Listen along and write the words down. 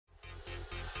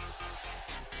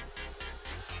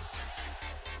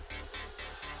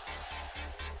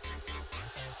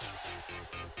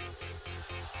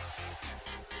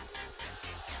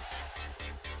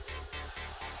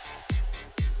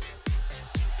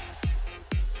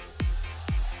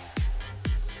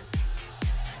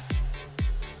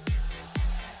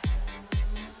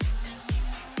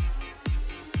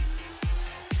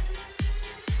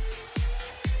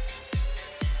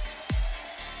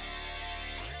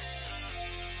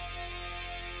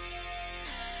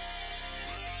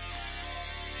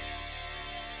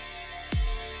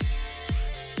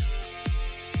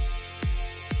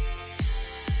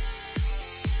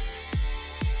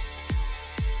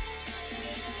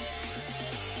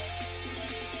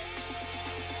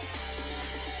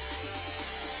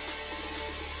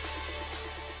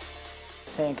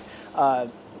Think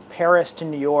Paris to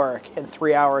New York in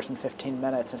 3 hours and 15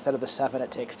 minutes instead of the 7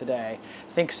 it takes today.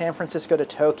 Think San Francisco to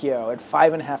Tokyo in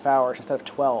 5.5 hours instead of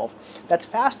 12. That's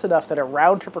fast enough that a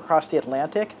round trip across the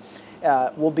Atlantic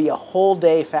will be a whole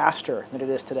day faster than it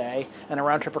is today, and a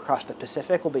round trip across the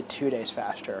Pacific will be 2 days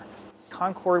faster.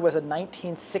 Concorde was a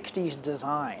 1960s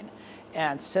design,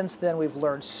 and since then we've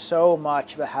learned so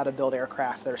much about how to build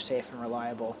aircraft that are safe and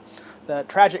reliable. The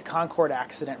tragic Concorde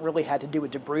accident really had to do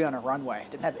with debris on a runway.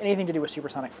 It didn't have anything to do with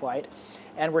supersonic flight,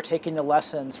 and we're taking the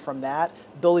lessons from that,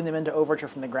 building them into Overture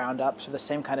from the ground up, so the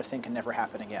same kind of thing can never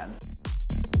happen again.